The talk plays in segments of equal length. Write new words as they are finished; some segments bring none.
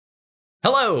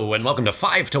Hello, and welcome to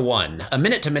 5 to 1, a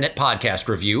minute-to-minute podcast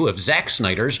review of Zack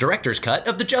Snyder's director's cut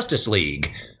of the Justice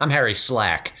League. I'm Harry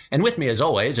Slack, and with me as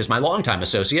always is my longtime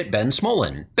associate, Ben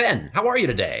Smolin. Ben, how are you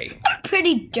today? I'm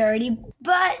pretty dirty,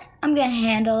 but I'm gonna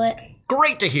handle it.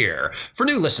 Great to hear. For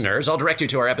new listeners, I'll direct you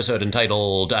to our episode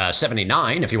entitled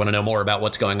 79 if you want to know more about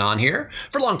what's going on here.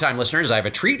 For longtime listeners, I have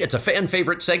a treat. It's a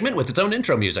fan-favorite segment with its own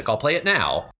intro music. I'll play it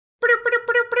now.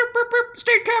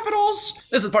 State capitals.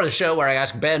 This is the part of the show where I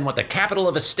ask Ben what the capital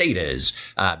of a state is.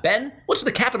 Ben, what's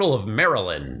the capital of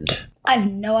Maryland? I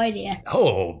have no idea.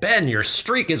 Oh, Ben, your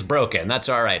streak is broken. That's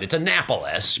all right. It's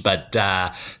Annapolis. But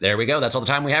there we go. That's all the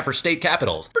time we have for state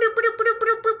capitals.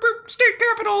 State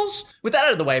capitals. With that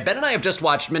out of the way, Ben and I have just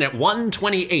watched minute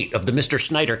 128 of the Mr.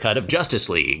 Snyder cut of Justice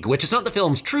League, which is not the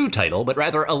film's true title, but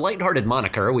rather a lighthearted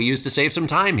moniker we use to save some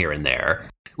time here and there.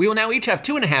 We will now each have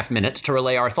 2.5 minutes to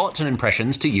relay our thoughts and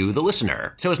impressions to you, the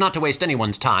listener. So as not to waste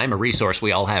anyone's time, a resource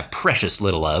we all have precious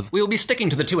little of, we will be sticking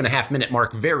to the 2.5 minute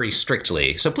mark very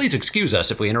strictly, so please excuse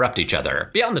us if we interrupt each other.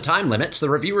 Beyond the time limits, the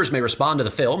reviewers may respond to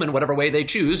the film in whatever way they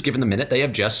choose given the minute they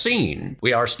have just seen.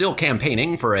 We are still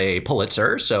campaigning for a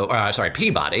Pulitzer,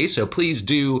 Peabody, so please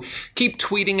do keep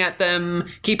tweeting at them,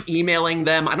 keep emailing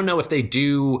them. I don't know if they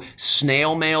do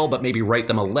snail mail, but maybe write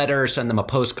them a letter, send them a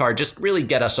postcard, just really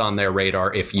get us on their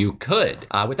radar if you could.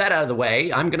 With that out of the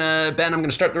way, I'm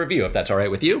gonna start the review if that's all right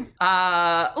with you.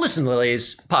 Listen,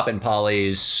 Lilies, Poppin'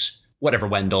 Pollies, whatever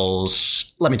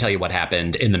Wendells, let me tell you what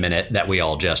happened in the minute that we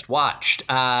all just watched.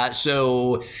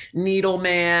 So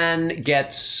Needleman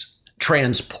gets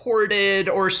transported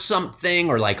or something,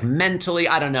 or like mentally,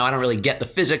 I don't know, I don't really get the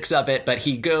physics of it, but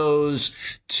he goes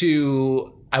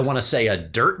to, I want to say, a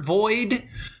dirt void,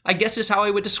 I guess is how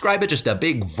I would describe it, just a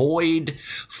big void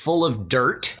full of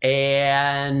dirt,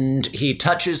 and he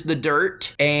touches the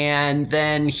dirt, and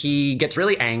then he gets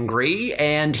really angry,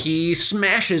 and he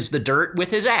smashes the dirt with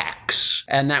his axe.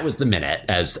 And that was the minute,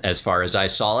 as far as I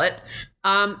saw it.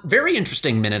 Very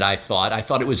interesting minute, I thought. I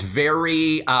thought it was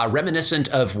very reminiscent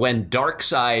of when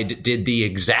Darkseid did the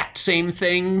exact same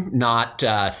thing not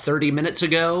 30 minutes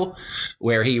ago,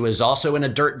 where he was also in a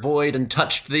dirt void and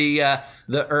touched the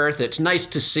earth. It's nice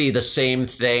to see the same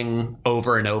thing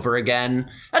over and over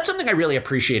again. That's something I really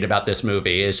appreciate about this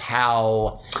movie, is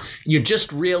how you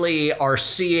just really are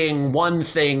seeing one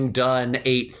thing done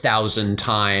 8,000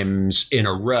 times in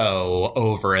a row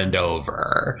over and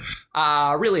over.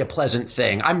 Really a pleasant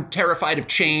thing. I'm terrified of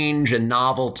change and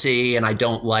novelty, and I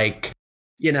don't like,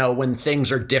 when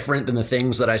things are different than the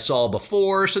things that I saw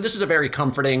before. So this is a very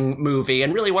comforting movie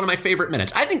and really one of my favorite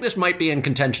minutes. I think this might be in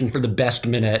contention for the best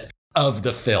minute of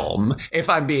the film, if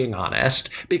I'm being honest,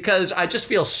 because I just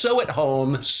feel so at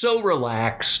home, so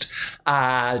relaxed,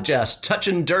 just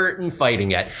touching dirt and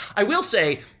fighting it. I will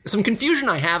say, some confusion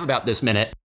I have about this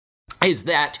minute is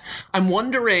that I'm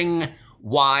wondering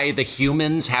why the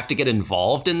humans have to get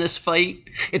involved in this fight.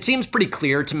 It seems pretty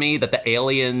clear to me that the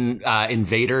alien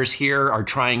invaders here are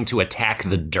trying to attack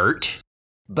the dirt,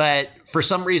 but for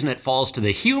some reason it falls to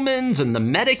the humans and the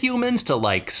metahumans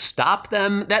to stop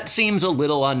them. That seems a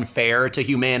little unfair to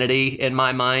humanity in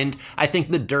my mind. I think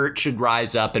the dirt should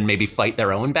rise up and maybe fight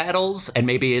their own battles, and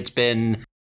maybe it's been,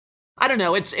 I don't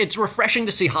know, it's refreshing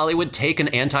to see Hollywood take an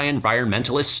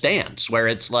anti-environmentalist stance where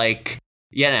it's like,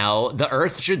 the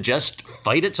earth should just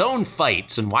fight its own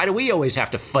fights, and why do we always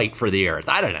have to fight for the earth?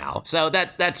 I don't know. So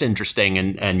that's interesting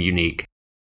and unique.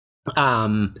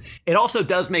 It also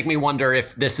does make me wonder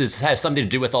if this has something to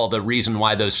do with all the reason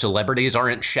why those celebrities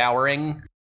aren't showering.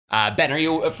 Ben, are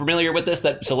you familiar with this,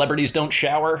 that celebrities don't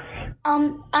shower?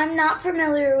 I'm not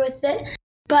familiar with it,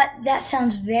 but that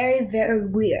sounds very, very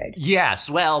weird. Yes,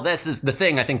 well, this is the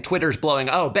thing. I think Twitter's blowing.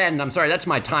 Oh, Ben, I'm sorry, that's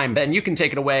my time. Ben, you can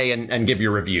take it away and give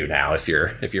your review now if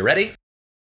you're ready.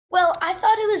 Well, I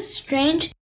thought it was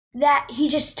strange that he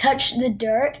just touched the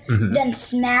dirt, then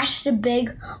smashed a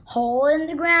big hole in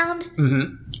the ground.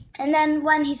 And then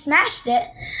when he smashed it,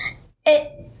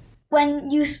 the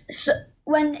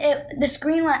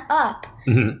screen went up,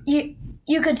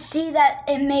 you could see that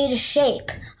it made a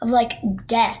shape of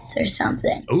death or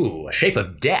something. Ooh, a shape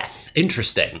of death.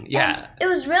 Interesting. Yeah. And it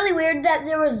was really weird that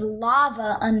there was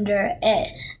lava under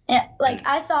it.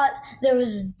 I thought there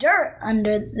was dirt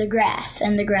under the grass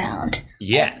and the ground.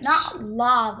 Yes. Not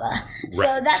lava. Right.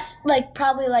 So that's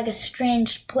probably a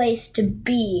strange place to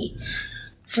be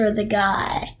for the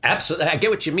guy. Absolutely. I get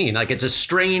what you mean. It's a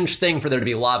strange thing for there to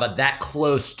be lava that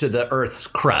close to the Earth's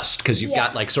crust, because you've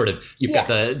got got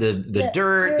the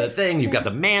dirt, the thing, you've got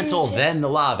the mantle, then the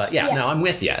lava. Yeah, no, I'm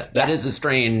with you. That is a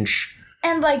strange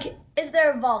And, like, is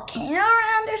there a volcano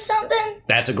around or something?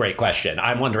 That's a great question.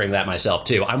 I'm wondering that myself,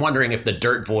 too. I'm wondering if the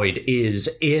dirt void is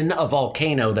in a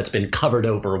volcano that's been covered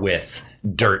over with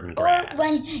dirt and grass. Or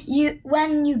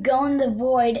when you go in the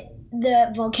void,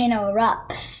 the volcano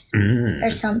erupts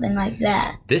or something like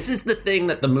that. This is the thing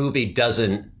that the movie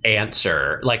doesn't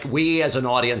answer. Like, we as an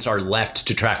audience are left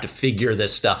to try to figure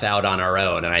this stuff out on our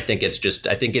own. And I think it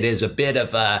is a bit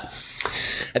of a,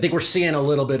 I think we're seeing a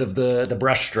little bit of the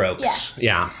brushstrokes.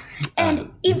 Yeah. And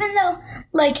even though,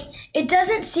 like, it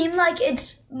doesn't seem like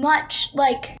it's much,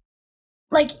 like,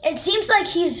 it seems like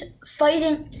he's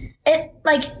fighting it,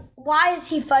 like, why is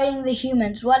he fighting the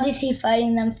humans? What is he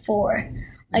fighting them for?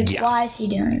 Like, why is he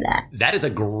doing that? That is a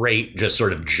great, just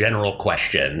sort of general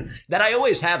question that I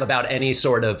always have about any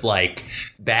sort of, like,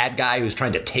 bad guy who's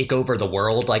trying to take over the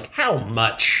world. Like, how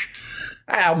much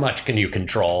can you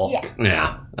control?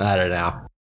 Yeah, I don't know.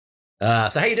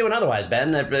 So how you doing otherwise,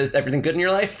 Ben? Everything good in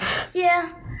your life?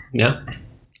 Yeah. Yeah?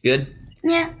 Good?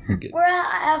 Yeah. Good. We're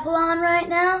at Avalon right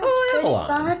now. It's pretty Avalon.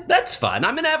 fun. That's fun.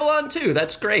 I'm in Avalon too.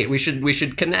 That's great. We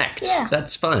should connect. Yeah.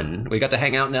 That's fun. We got to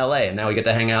hang out in LA and now we get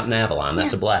to hang out in Avalon.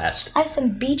 That's a blast. I have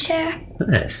some beach hair.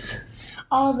 Nice.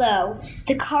 Although,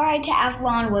 the car ride to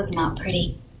Avalon was not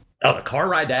pretty. Oh, the car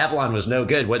ride to Avalon was no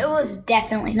good. What? It was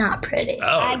definitely not pretty.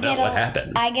 Oh, no, what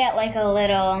happened? I get like a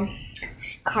little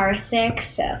car sick,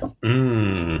 so.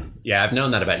 Yeah, I've known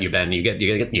that about you, Ben. You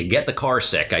get the car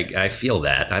sick. I feel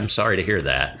that. I'm sorry to hear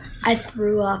that. I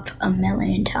threw up a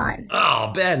million times.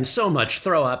 Oh, Ben, so much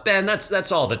throw up. Ben,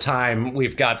 that's all the time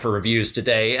we've got for reviews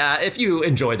today. If you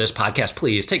enjoy this podcast,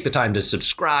 please take the time to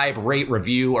subscribe, rate,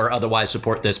 review, or otherwise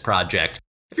support this project.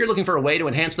 If you're looking for a way to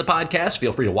enhance the podcast,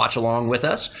 feel free to watch along with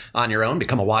us on your own.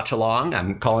 Become a watch along.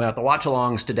 I'm calling out the watch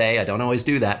alongs today. I don't always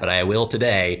do that, but I will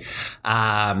today.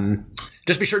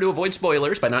 Just be sure to avoid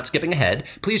spoilers by not skipping ahead.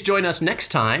 Please join us next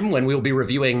time when we'll be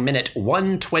reviewing minute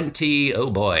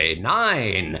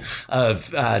 129 of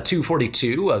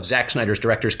 242 of Zack Snyder's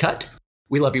director's cut.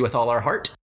 We love you with all our heart.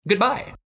 Goodbye.